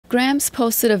Grams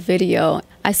posted a video.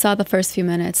 I saw the first few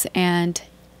minutes and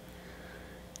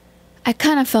I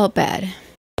kind of felt bad.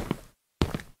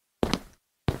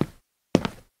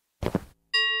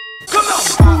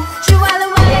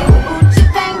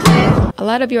 A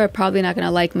lot of you are probably not going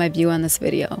to like my view on this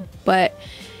video, but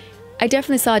I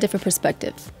definitely saw a different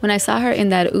perspective. When I saw her in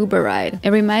that Uber ride, it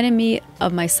reminded me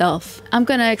of myself. I'm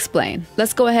gonna explain.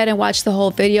 Let's go ahead and watch the whole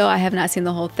video. I have not seen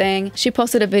the whole thing. She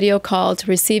posted a video called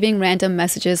Receiving Random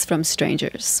Messages from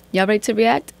Strangers. Y'all ready to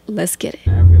react? Let's get it.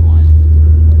 Everyone.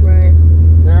 Right.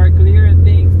 There are clear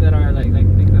things that are like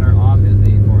things that are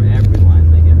obviously for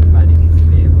everyone. Like everybody needs to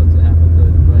be able to have a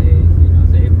good place, you know,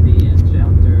 safety and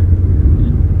shelter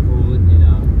and food, you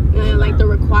know. Yeah, like the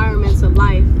requirements of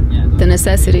life. Yeah, the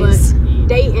necessities. But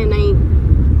dating ain't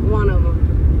one of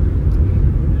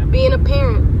them. Being a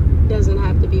parent doesn't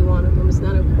have to be one of them. It's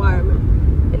not a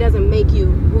requirement. It doesn't make you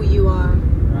who you are.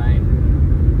 Right.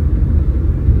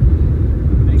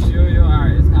 Make sure you are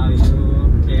is how you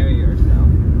carry yourself.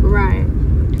 Right.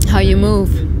 How you move.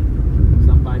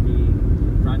 Somebody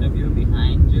in front of you,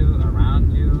 behind you,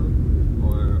 around you,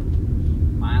 or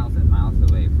miles and miles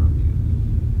away from you.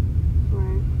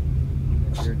 Right.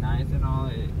 If you're nice and all,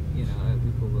 you know,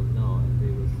 people will know and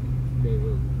they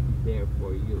will be there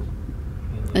for you.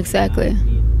 And Exactly. You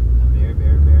need a very,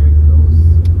 very, very close,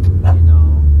 you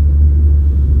know,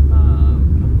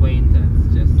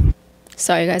 acquaintance. Just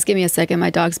Sorry guys, give me a second. My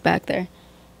dog's back there.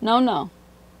 No, no.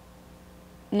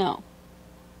 No.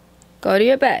 Go to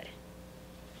your bed.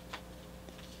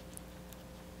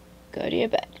 Go to your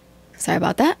bed. Sorry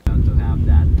about that. to have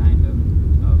that kind of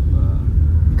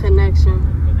Connection.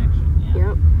 connection. Yeah.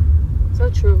 Yep. So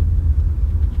true.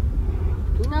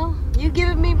 You know, you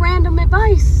giving me random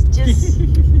advice. Just,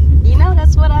 you know,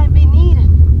 that's what I be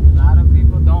needing. A lot of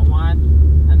people don't want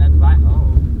an advice. Oh,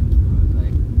 I was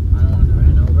like, I don't want to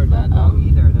run over that dog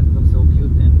either. That looks so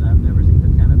cute, and I've never seen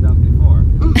that kind of dog before.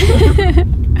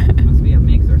 Must be a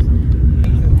mix or something.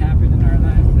 Things that happen in our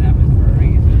lives happen for a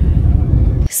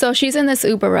reason. So she's in this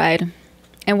Uber ride.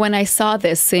 And when I saw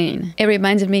this scene, it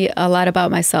reminded me a lot about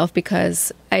myself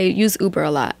because I use Uber a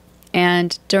lot.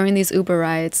 And during these Uber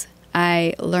rides,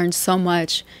 I learned so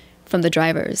much from the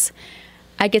drivers.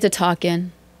 I get to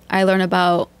talking. I learn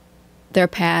about their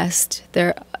past,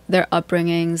 their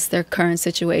upbringings, their current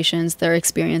situations, their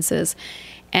experiences.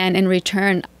 And in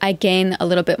return, I gain a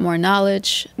little bit more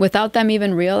knowledge. Without them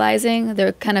even realizing,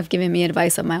 they're kind of giving me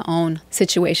advice of my own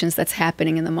situations that's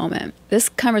happening in the moment. This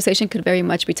conversation could very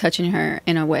much be touching her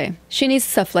in a way. She needs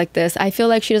stuff like this. I feel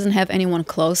like she doesn't have anyone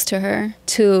close to her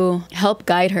to help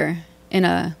guide her in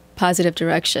a positive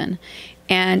direction.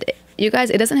 And you guys,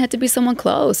 it doesn't have to be someone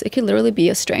close. It could literally be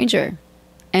a stranger,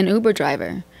 an Uber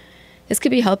driver. This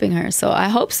could be helping her. So I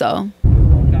hope so.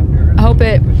 I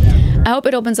hope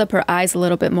it opens up her eyes a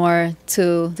little bit more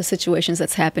to the situations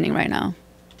that's happening right now.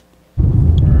 For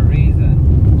a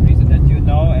reason. Reason that you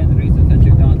know and reasons that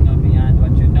you don't know beyond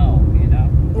what you know, you know?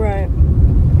 Right.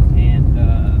 And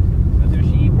whether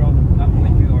she broke up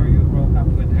with you or you broke up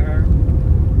with her,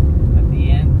 at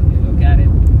the end, you look at it,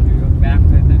 you look back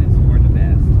to it, and it's for the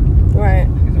best. Right.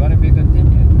 Because what if you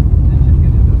continue? Then she's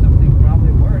going to do something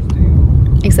probably worse to you.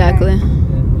 Exactly.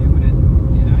 Then you wouldn't,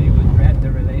 you know, you would dread the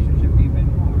relationship even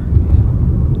more, you know?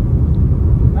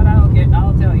 But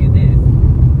I'll tell you this.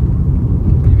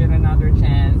 Give it another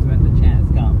chance when the chance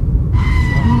comes.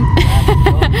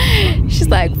 She's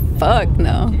like, fuck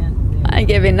no. I ain't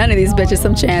giving none of these bitches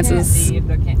some chances.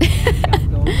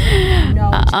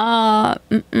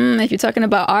 If you're talking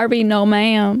about Arby, no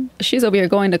ma'am. She's over here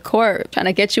going to court trying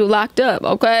to get you locked up,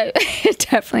 okay?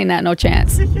 Definitely not no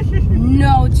chance.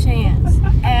 No chance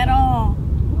at all.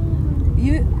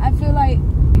 I feel like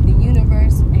the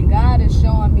universe and God is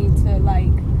showing me to like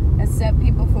accept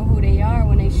people for who they are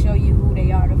when they show you who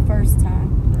they are the first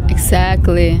time.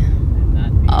 Exactly.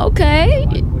 Okay,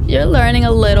 you're learning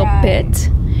a little bit.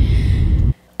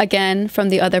 Again, from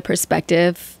the other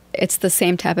perspective, it's the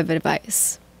same type of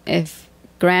advice. If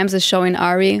Grams is showing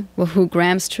Ari who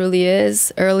Grams truly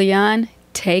is early on,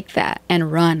 take that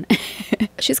and run.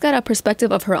 She's got a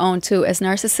perspective of her own too. As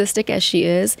narcissistic as she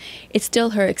is, it's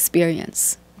still her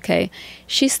experience, okay?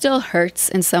 She still hurts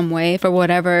in some way for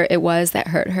whatever it was that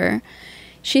hurt her.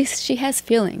 She has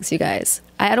feelings, you guys.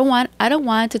 I don't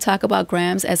want to talk about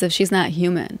Grams as if she's not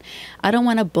human. I don't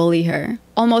want to bully her.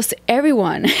 Almost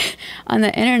everyone on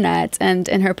the internet and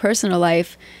in her personal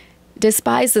life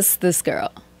despises this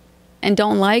girl and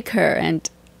don't like her and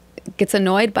gets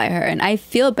annoyed by her. And I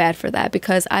feel bad for that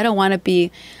because I don't want to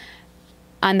be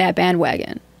on that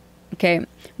bandwagon. okay?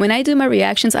 When I do my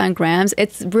reactions on Grams,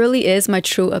 it really is my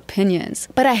true opinions.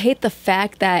 But I hate the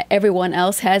fact that everyone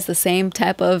else has the same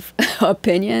type of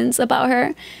opinions about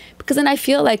her, because then I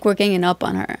feel like we're ganging up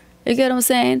on her. You get what I'm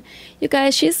saying? You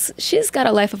guys, she's got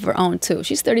a life of her own too.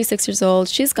 She's 36 years old.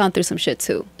 She's gone through some shit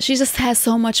too. She just has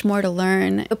so much more to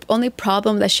learn. The only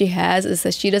problem that she has is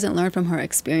that she doesn't learn from her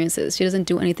experiences. She doesn't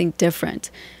do anything different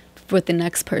with the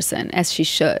next person as she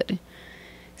should.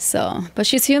 So, but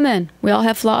she's human. We all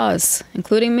have flaws,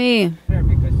 including me. Sure,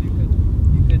 because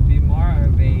you could be more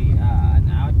of an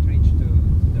outreach to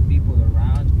the people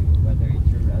around you, whether it's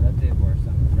your relative or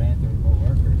some friends or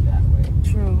co-workers that way.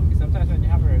 True. Because sometimes when you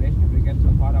have a relationship, you get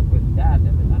so caught up with that,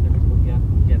 and then other people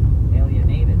get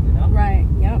alienated, you know? Right.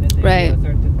 Yep. And then they Right. feel a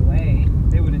certain way.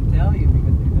 They wouldn't tell you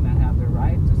because they're gonna have the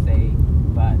right to say,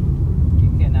 but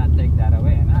you cannot take that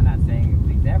away. And I'm not saying it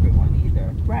please everyone either.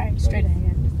 Right. But Straight it's- ahead.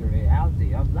 It's the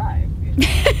reality of life. You know?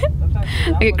 Sometimes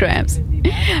Look at Grams.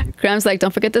 Grams like,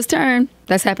 don't forget this turn.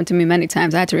 That's happened to me many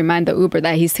times. I had to remind the Uber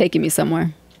that he's taking me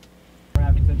somewhere. Or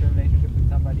having such a relationship with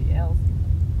somebody else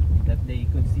that they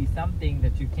could see something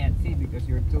that you can't see because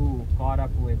you're too caught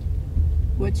up with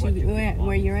What you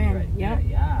where you're in. Right. Yep.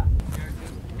 Yeah.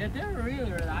 They're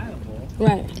really reliable.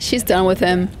 Right. She's done with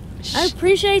him. I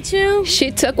appreciate you.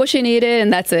 She took what she needed,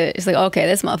 and that's it. She's like, okay,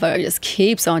 this motherfucker just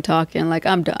keeps on talking. Like,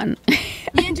 I'm done.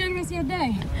 You enjoy the rest of your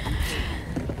day.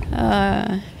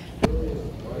 uh,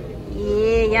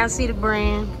 Yeah, y'all see the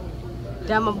brand.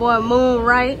 Got my boy Moon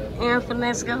Right, Aaron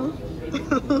Finesco.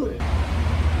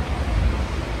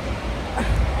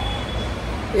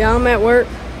 Yeah, I'm at work,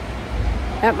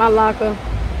 at my locker.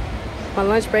 My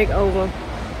lunch break over.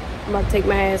 I'm about to take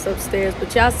my ass upstairs.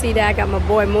 But y'all see that I got my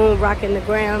boy Moon rocking the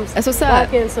Grams. That's what's up.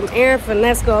 Rocking some Aaron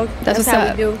Finesco. that's what's how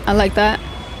up. we do. I like that.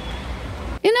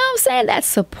 You know what I'm saying? That's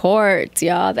support,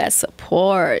 y'all. That's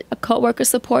support. A coworker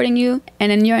supporting you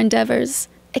and in your endeavors,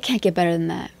 it can't get better than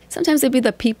that. Sometimes it be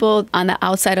the people on the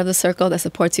outside of the circle that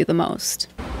supports you the most.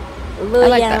 I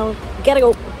like that. Gotta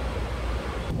go.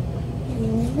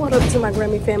 What up to my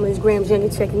Grammy family's Grams Young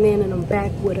checking in, and I'm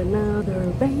back with another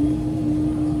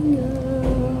banger.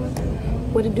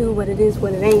 What it do, what it is,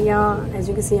 what it ain't, y'all. As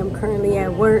you can see, I'm currently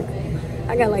at work.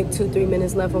 I got like 2-3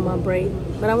 minutes left on my break,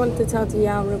 but I wanted to talk to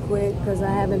y'all real quick because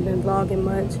I haven't been vlogging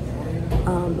much.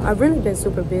 I've really been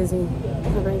super busy.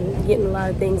 I've been getting a lot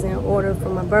of things in order for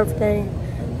my birthday.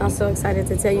 I'm so excited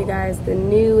to tell you guys the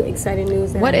new exciting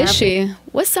news that What I is have. she?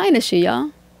 What sign is she,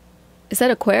 y'all? Is that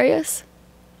Aquarius?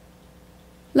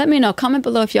 Let me know. Comment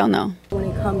below if y'all know. When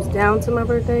it comes down to my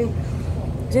birthday,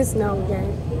 just know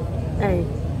that, hey,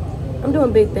 I'm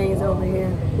doing big things over here.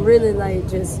 Really like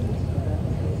just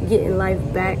getting life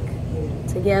back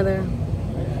together,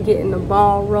 getting the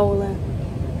ball rolling.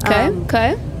 Okay,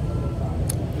 okay.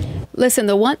 Listen,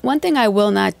 the one thing I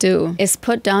will not do is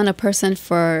put down a person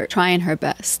for trying her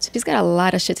best. She's got a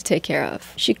lot of shit to take care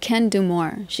of. She can do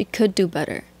more. She could do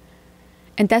better.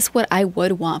 And that's what I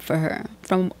would want for her.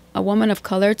 From a woman of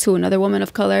color to another woman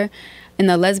of color in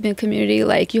the lesbian community,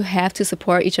 like, you have to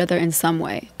support each other in some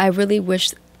way. I really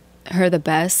wish her the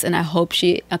best, and I hope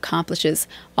she accomplishes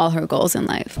all her goals in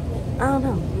life. I don't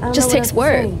know. Just know what takes else to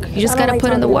work. say. You just I don't gotta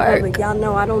put in the talking work. public. Y'all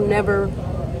know I don't never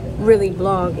really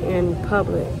vlog in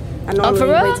public. I normally for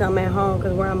real? wait till I'm at home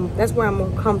because that's where I'm more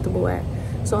comfortable at.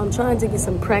 So I'm trying to get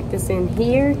some practice in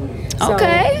here. So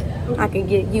Okay. I can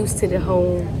get used to the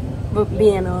whole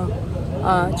being a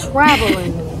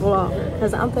traveling vlogger.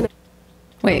 Because I'm gonna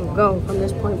Wait, go from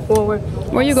this point forward.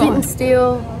 where you going? Sitting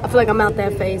still. I feel like I'm out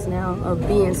that phase now of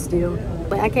being still.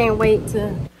 But I can't wait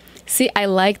to. See, I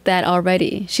like that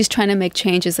already. She's trying to make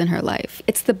changes in her life.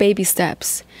 It's the baby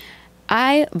steps.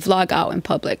 I vlog out in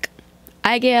public.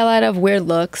 I get a lot of weird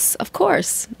looks. Of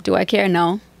course. Do I care?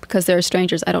 No. Because they're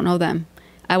strangers. I don't know them.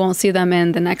 I won't see them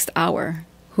in the next hour.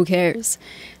 Who cares?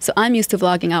 So I'm used to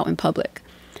vlogging out in public.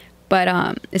 But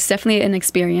it's definitely an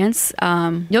experience.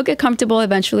 You'll get comfortable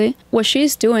eventually. What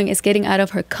she's doing is getting out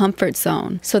of her comfort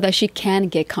zone so that she can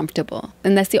get comfortable.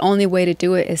 And that's the only way to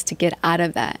do it, is to get out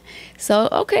of that. So,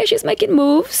 okay, she's making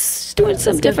moves, doing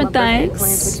some different Plans with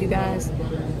things. you guys.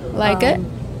 Like it?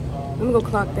 I'm gonna go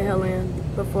clock the hell in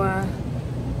before I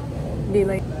be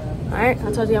late. All right,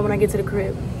 I'll talk to y'all when I get to the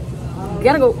crib.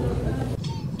 Gotta go.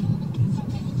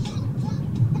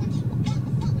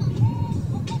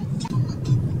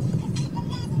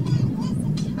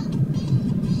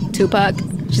 Tupac.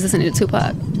 She's listening to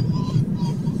Tupac.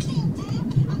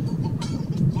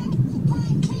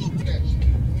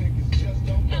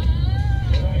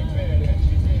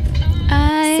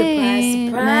 I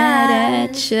ain't mad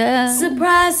at ya.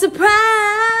 Surprise, surprise!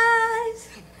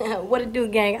 What it do,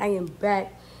 gang? I am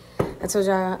back. I told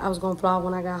y'all I was gonna vlog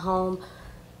when I got home.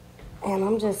 And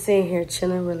I'm just sitting here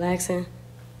chilling, relaxing.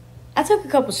 I took a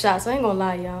couple shots. I ain't gonna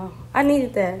lie, y'all. I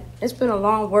needed that. It's been a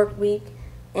long work week,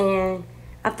 and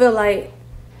I feel like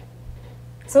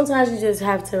sometimes you just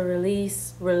have to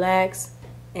release, relax,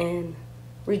 and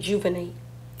rejuvenate.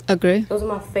 Agree. Those are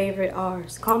my favorite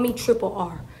R's. Call me triple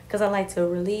R, because I like to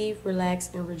relieve,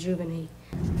 relax, and rejuvenate.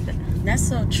 That's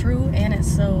so true, and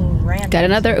it's so random. Got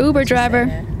another Uber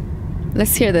driver.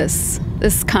 Let's hear this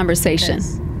conversation.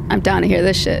 Yes. I'm down to hear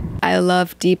this shit. I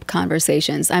love deep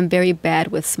conversations. I'm very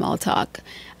bad with small talk.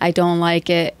 I don't like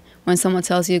it when someone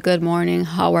tells you good morning,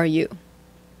 how are you?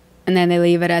 And then they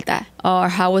leave it at that. Or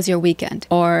how was your weekend?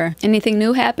 Or anything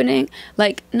new happening?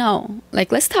 Like, no.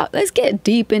 Like, let's talk. Let's get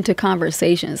deep into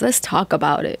conversations. Let's talk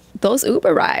about it. Those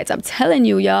Uber rides, I'm telling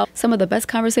you, y'all, some of the best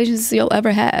conversations you'll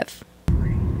ever have.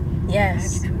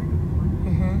 Yes.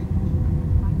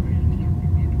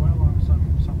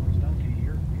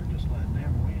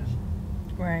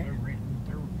 Right.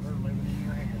 They're living in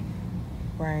your head.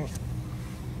 Right.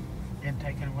 And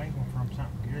taking away from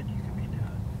something good you could be doing.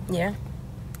 Yeah.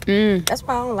 That's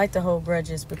why I don't like to hold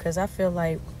grudges, because I feel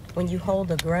like when you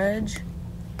hold a grudge,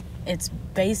 it's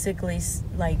basically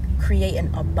like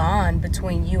creating a bond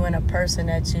between you and a person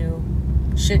that you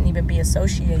shouldn't even be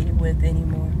associated with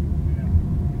anymore.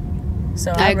 Yeah.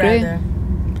 So I agree. Rather...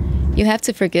 You have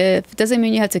to forgive. It doesn't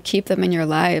mean you have to keep them in your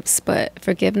lives, but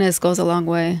forgiveness goes a long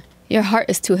way. Your heart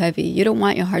is too heavy. You don't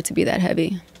want your heart to be that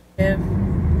heavy.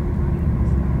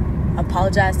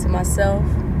 Apologize to myself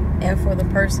and for the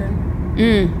person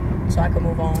so I can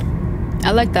move on.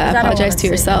 I like that. Apologize to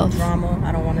yourself. Drama.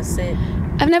 I don't want to sit.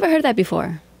 I've never heard that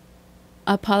before.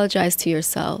 Apologize to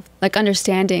yourself. Like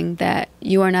understanding that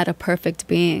you are not a perfect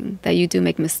being, that you do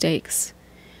make mistakes.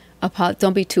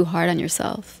 Don't be too hard on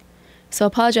yourself. So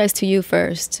apologize to you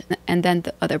first and then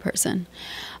the other person.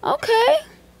 Okay.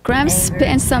 Grams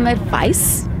spitting some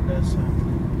advice. That's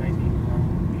maybe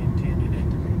wrong intended it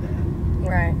to be that.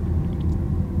 Right.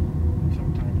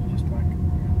 Sometimes you just like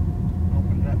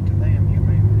open it up to them. You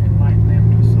may enlighten them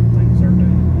to some things they're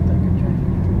doing that they can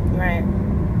change. Right.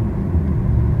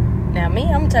 Now me,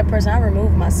 I'm the type of person, I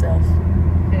remove myself.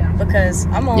 Yeah. Because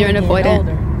I'm only You're an avoidant.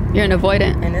 older. You're an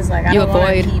avoidant. And it's like I don't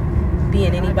want to keep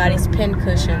being anybody's pin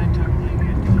cushion.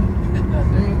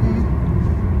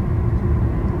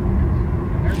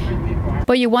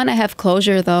 But you want to have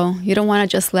closure, though. You don't want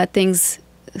to just let things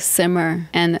simmer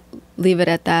and leave it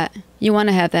at that. You want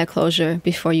to have that closure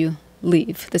before you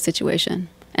leave the situation.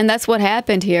 And that's what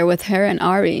happened here with her and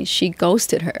Ari. She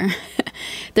ghosted her.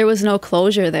 There was no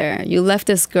closure there. You left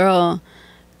this girl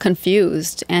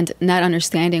confused and not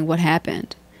understanding what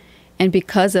happened. And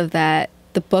because of that,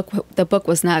 the book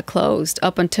was not closed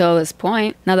up until this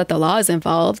point. Now that the law is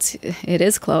involved, it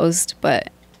is closed,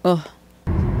 but oh.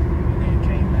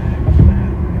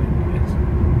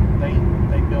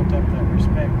 Built up that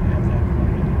respect at that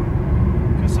point.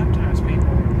 Because sometimes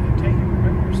people take it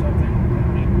remember something, they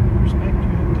don't even respect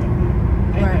you until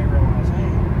they realize,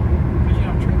 hey,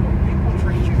 because people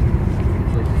treat you.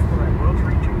 Usually people that will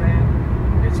treat you bad,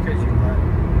 it's because you let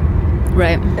them.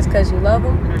 Right. It's because you love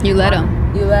them. You let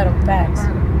them. You let them. Facts.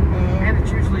 And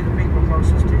it's usually the people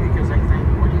closest to you because they think,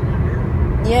 what are you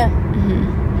gonna do? Yeah.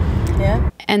 Yeah.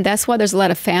 And that's why there's a lot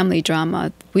of family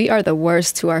drama. We are the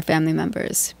worst to our family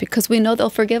members because we know they'll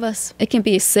forgive us. It can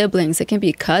be siblings, it can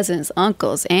be cousins,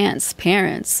 uncles, aunts,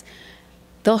 parents.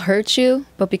 They'll hurt you,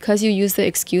 but because you use the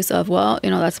excuse of, well, you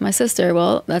know, that's my sister,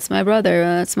 well, that's my brother,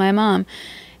 that's my mom,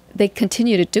 they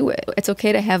continue to do it. It's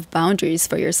okay to have boundaries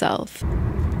for yourself.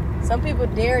 Some people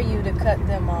dare you to cut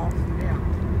them off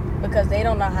because they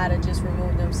don't know how to just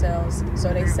remove themselves.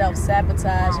 So they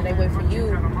self-sabotage and they wait for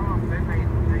you.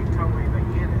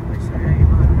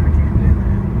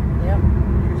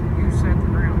 Set the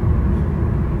ground.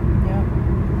 Yep.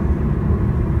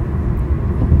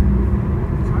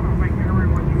 So I don't think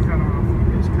everyone you cut off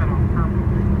is cut off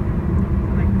permanently.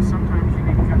 I think sometimes you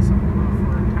need to cut something off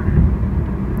for a time.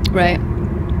 Right.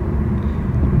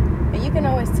 And you can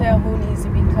always tell who needs to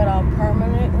be cut off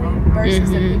permanently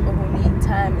versus the people who need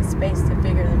time and space to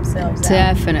figure themselves out.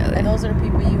 Definitely. And those are the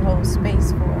people you hold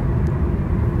space for. All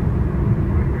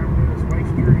you gotta do is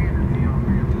waste your energy on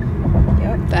them.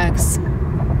 Yep. Facts.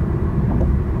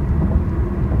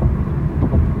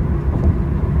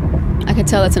 I can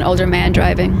tell it's an older man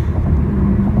driving.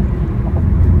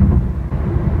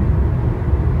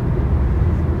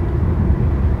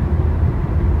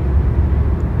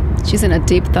 She's in a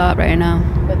deep thought right now.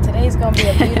 But today's gonna be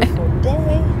a beautiful day. You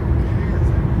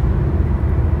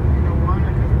know why?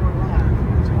 Because we're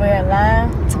alive. We're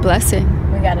alive. It's a blessing.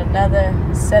 We got another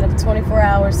set of 24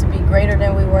 hours to be greater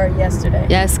than we were yesterday.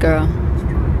 Yes, girl. It's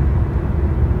true.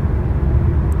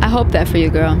 I hope that for you,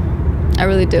 girl. I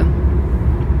really do.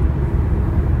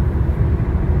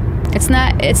 It's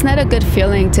not a good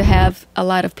feeling to have a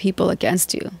lot of people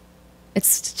against you.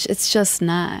 It's just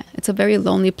not. It's a very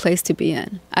lonely place to be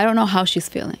in. I don't know how she's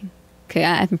feeling. Okay,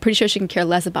 I'm pretty sure she can care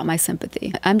less about my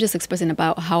sympathy. I'm just expressing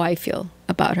about how I feel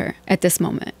about her at this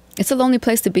moment. It's a lonely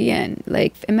place to be in.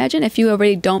 Like, imagine if you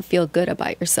already don't feel good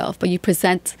about yourself, but you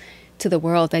present to the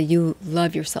world that you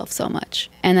love yourself so much.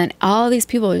 And then all these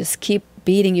people just keep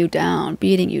beating you down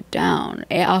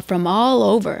from all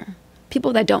over.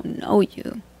 People that don't know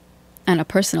you on a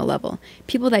personal level,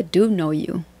 people that do know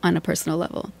you on a personal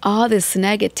level. All this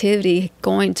negativity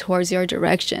going towards your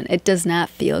direction, it does not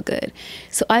feel good.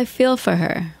 So I feel for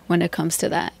her when it comes to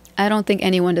that. I don't think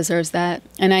anyone deserves that.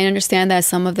 And I understand that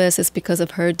some of this is because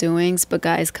of her doings, but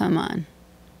guys, come on.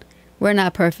 We're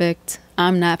not perfect.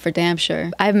 I'm not, for damn sure.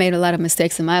 I've made a lot of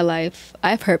mistakes in my life.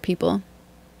 I've hurt people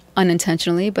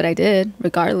unintentionally, but I did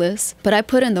regardless. But I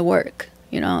put in the work,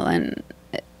 you know, and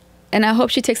I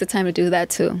hope she takes the time to do that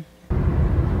too.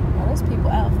 Those people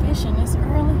out fishing this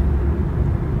early.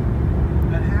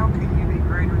 But how can you be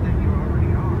greater than you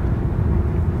already are?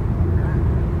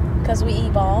 Because we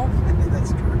evolve.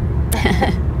 That's true.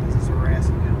 This is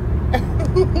harassing them.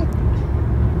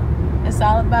 It's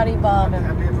all about evolving. I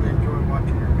definitely enjoy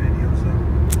watching your videos,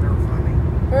 though. They're funny.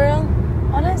 For real?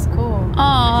 Oh, that's cool.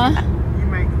 Aww. You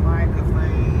make light of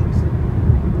things.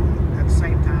 At the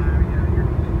same time, you know, you're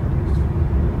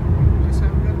just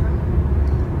have a good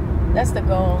time. That's the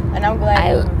goal. And I'm glad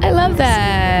I love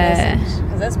that.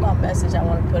 Because that's my message I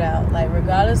want to put out. Like,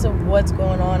 regardless of what's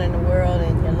going on in the world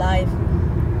and your life,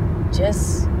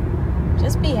 just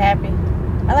be happy.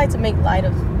 I like to make light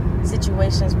of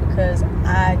situations because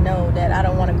I know that I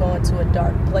don't want to go into a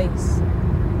dark place.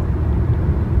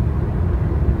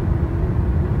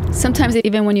 Sometimes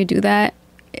even when you do that,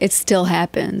 it still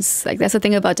happens. Like, that's the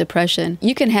thing about depression.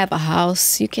 You can have a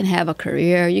house, you can have a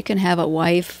career, you can have a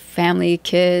wife, family,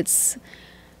 kids,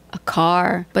 a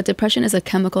car, but depression is a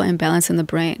chemical imbalance in the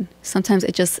brain. Sometimes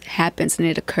it just happens and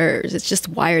it occurs. It's just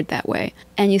wired that way.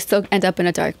 And you still end up in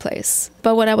a dark place.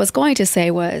 But what I was going to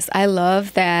say was, I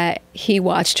love that he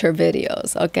watched her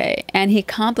videos, okay? And he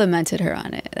complimented her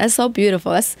on it. That's so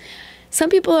beautiful. Some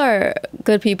people are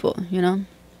good people, you know?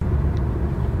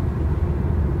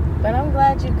 But I'm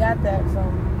glad you got that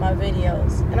from my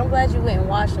videos. And I'm glad you went and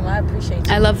watched them. I appreciate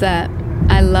you. I love that.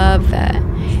 I love that.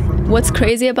 What's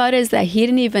crazy about it is that he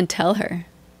didn't even tell her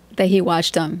that he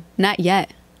watched them. Not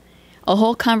yet. A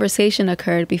whole conversation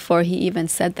occurred before he even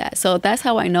said that. So that's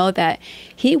how I know that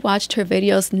he watched her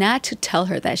videos not to tell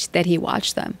her that he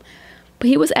watched them. But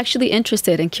he was actually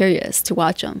interested and curious to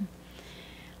watch them.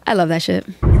 I love that shit.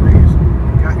 You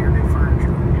got your new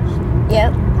furniture.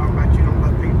 Yep. Talk about you don't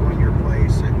let people in your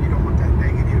place and you don't want that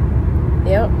negative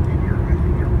Yep. in your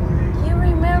place. You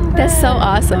remember. That's so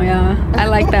awesome, yeah. I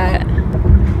like that.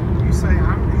 You say,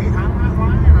 I'm not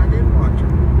lying, I did watch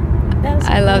it. That's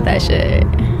I love that cool. shit.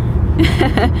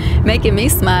 Making me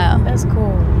smile. That's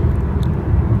cool.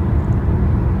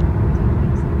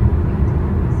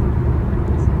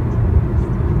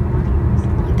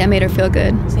 That made her feel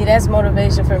good. See, that's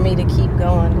motivation for me to keep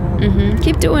going.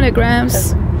 Keep doing it,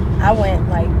 Grams. I went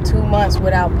like 2 months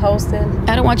without posting.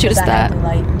 I don't want you to 'cause I had stop. to,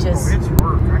 like, just, Oh, it's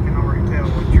work. I can already tell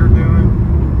what you're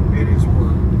doing. It is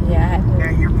work. yeah, I had Now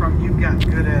to. you've got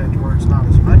good at it where it's not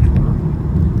as much work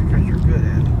because you're good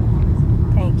at it.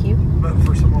 Thank you. But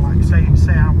for someone like say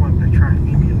I wanted to try and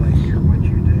emulate what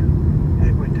you do,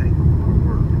 it would take more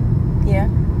work. Yeah, I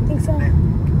think so.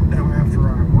 Now after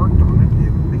I worked on it,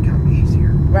 it would become easier.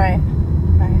 Right.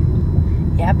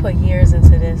 Yeah, I put years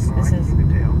into this. Oh, This I is can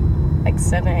tell. like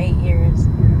 7, 8 years.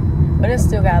 But it's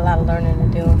still got a lot of learning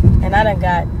to do. And I done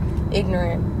got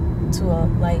ignorant to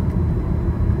like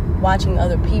watching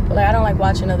other people. Like, I don't like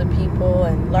watching other people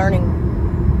and learning.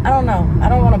 I don't know. I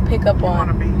don't want to pick up You want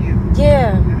to on. be you.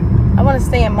 Yeah. I want to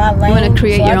stay in my lane. wanna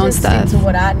create so your I own just stuff. stick to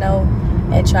what I know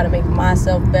and try to make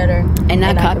myself better. And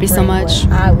not I copy can so bring much.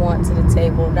 what I want to the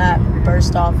table, not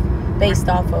based off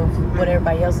of what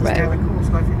everybody else is Right. Yeah, the doing. cool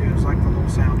stuff you do is like the little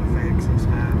sound effects and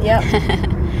stuff. Yep.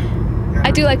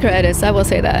 I do like her edits, I will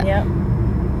say that. Yep.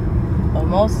 But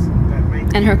most That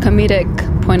makes And her comedic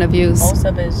point of views.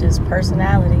 of it is just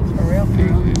personality, for real. you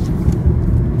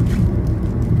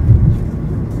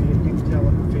can tell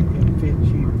it fits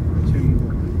you. That's who you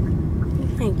are.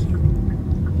 Thank you.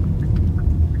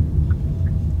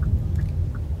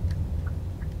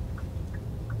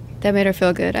 That made her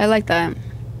feel good. I like that.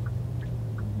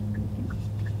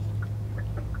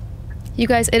 You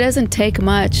guys, it doesn't take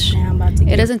much. Now I'm about to It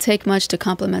get doesn't take much to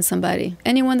compliment somebody.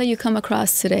 Anyone that you come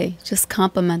across today, just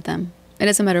compliment them. It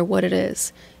doesn't matter what it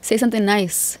is. Say something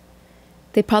nice.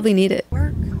 They probably need it.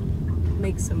 Work,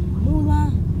 make some moolah,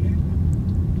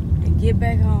 and get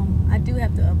back home. I do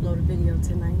have to upload a video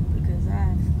tonight because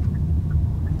I've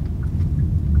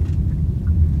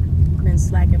been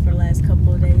slacking for the last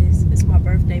couple of days. It's my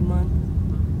birthday month,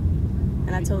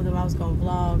 and I told them I was gonna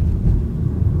vlog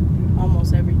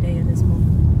almost every day of this month.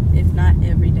 If not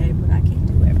every day, but I can't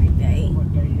do every day.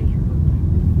 What day is your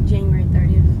birthday? January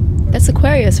 30th. That's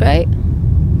Aquarius, right?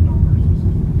 No,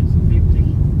 it's the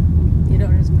 15th. You know,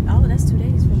 oh, that's 2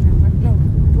 days from now, right? No,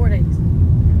 4 days.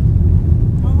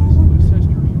 My Oh, sister's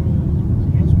was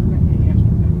yesterday.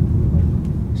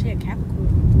 she had Capricorn.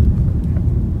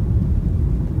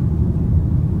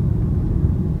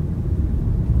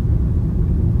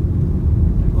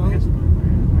 Last month I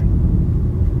had like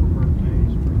 4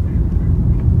 birthdays right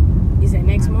there. You said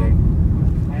next month?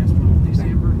 Last month,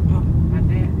 December. Oh. My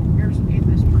dad,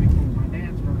 this pretty cool. My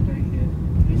dad's birthday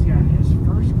he's got his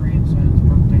first grandson's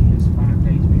birthday is 5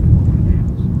 days before my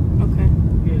dad's. Okay.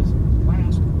 His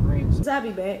last grandson. I'll be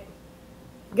back.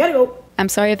 Gotta go. I'm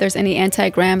sorry if there's any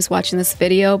anti-grams watching this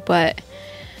video, but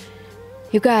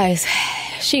you guys,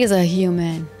 she is a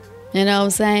human. You know what I'm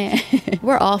saying?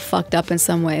 We're all fucked up in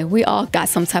some way. We all got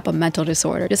some type of mental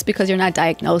disorder. Just because you're not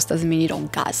diagnosed doesn't mean you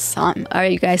don't got something. All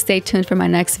right, you guys, stay tuned for my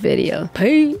next video.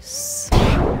 Peace.